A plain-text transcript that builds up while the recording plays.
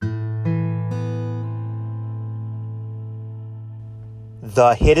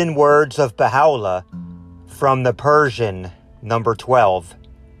The Hidden Words of Baha'u'llah from the Persian, number 12.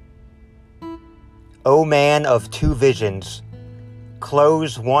 O man of two visions,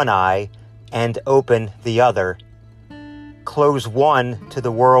 close one eye and open the other. Close one to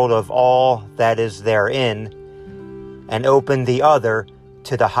the world of all that is therein, and open the other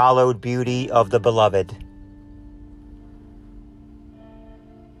to the hallowed beauty of the Beloved.